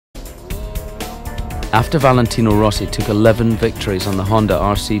After Valentino Rossi took 11 victories on the Honda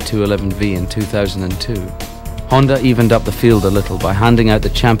RC211V in 2002, Honda evened up the field a little by handing out the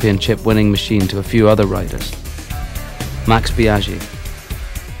championship-winning machine to a few other riders. Max Biaggi,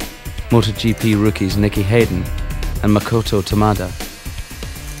 MotoGP rookies Nicky Hayden and Makoto Tamada,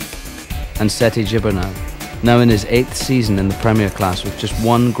 and Seti Gibernau, now in his 8th season in the Premier class with just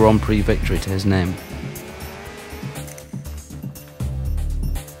one Grand Prix victory to his name.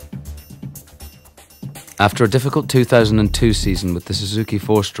 After a difficult 2002 season with the Suzuki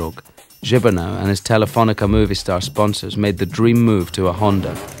 4-stroke, Gibernau and his Telefonica Movistar sponsors made the dream move to a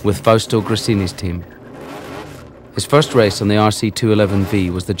Honda with Fausto Grassini's team. His first race on the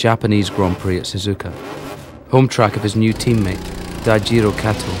RC211V was the Japanese Grand Prix at Suzuka, home track of his new teammate, Daijiro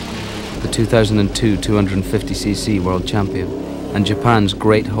Kato, the 2002 250cc world champion and Japan's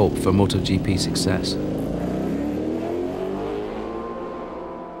great hope for MotoGP success.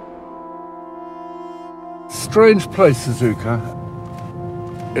 Strange place, Suzuka.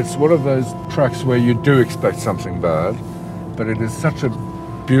 It's one of those tracks where you do expect something bad, but it is such a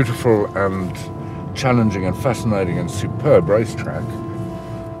beautiful and challenging and fascinating and superb racetrack.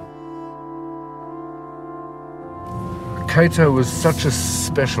 Kato was such a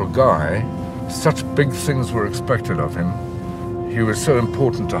special guy. Such big things were expected of him. He was so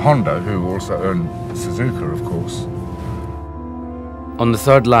important to Honda, who also owned Suzuka, of course. On the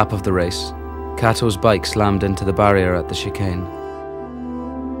third lap of the race, Kato's bike slammed into the barrier at the chicane.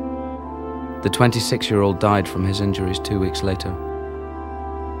 The 26-year-old died from his injuries 2 weeks later.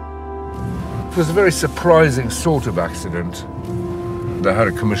 It was a very surprising sort of accident. They had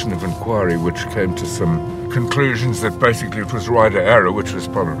a commission of inquiry which came to some conclusions that basically it was rider error, which was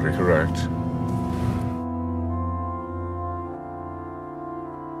probably correct.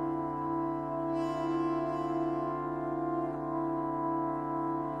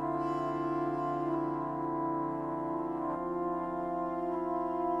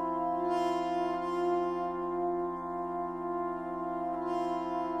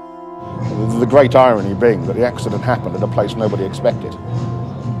 The great irony being that the accident happened at a place nobody expected.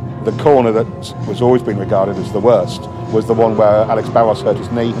 The corner that was always been regarded as the worst was the one where Alex Barros hurt his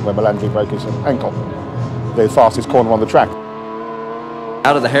knee and where Melandri broke his ankle. The fastest corner on the track.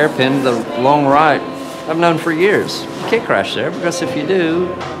 Out of the hairpin, the long right, I've known for years. You can't crash there because if you do,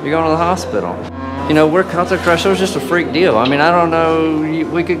 you're going to the hospital. You know, where Kato crashed, it was just a freak deal. I mean, I don't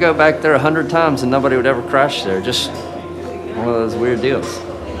know, we could go back there 100 times and nobody would ever crash there. Just one of those weird deals.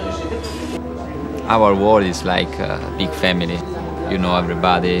 Our world is like a big family. You know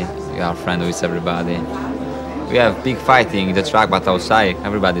everybody, you are friends with everybody. We have big fighting in the track, but outside,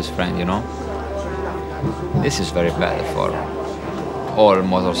 everybody's friend, you know? This is very bad for all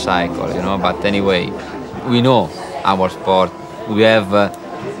motorcycle, you know, but anyway, we know our sport. We have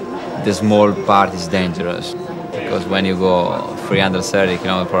the small part is dangerous, because when you go 330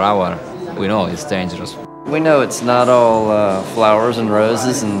 km/h, we know it's dangerous. We know it's not all flowers and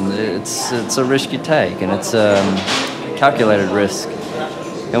roses, and it's a risk you take, and it's a calculated risk.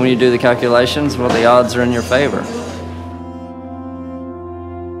 And when you do the calculations, well, the odds are in your favor.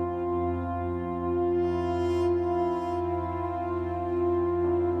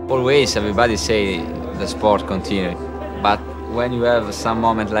 Always everybody say the sport continues, but when you have some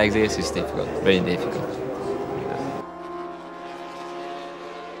moment like this, it's difficult, very difficult.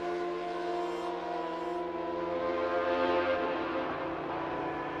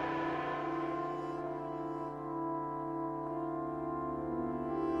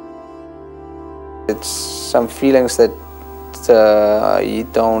 It's some feelings that you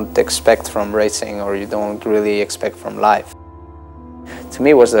don't expect from racing, or you don't really expect from life. To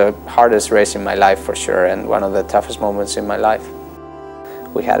me, it was the hardest race in my life for sure, and one of the toughest moments in my life.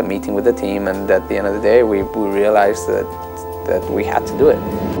 We had a meeting with the team, and at the end of the day, we realized that we had to do it.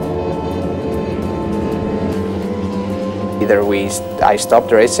 Either I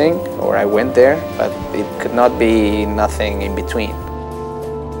stopped racing or I went there, but it could not be nothing in between.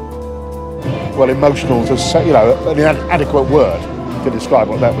 Well, emotional is, you know, an inadequate word to describe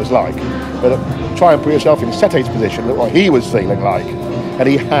what that was like. But try and put yourself in Sete's position, look what he was feeling like, and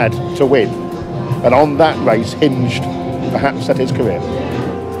he had to win. And on that race hinged perhaps Sete's career.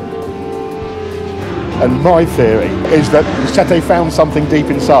 And my theory is that Sete found something deep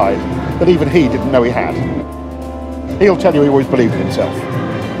inside that even he didn't know he had. He'll tell you he always believed in himself,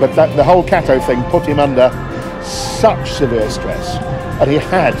 but that the whole Kato thing put him under such severe stress, and he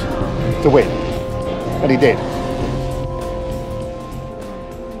had to win, and he did.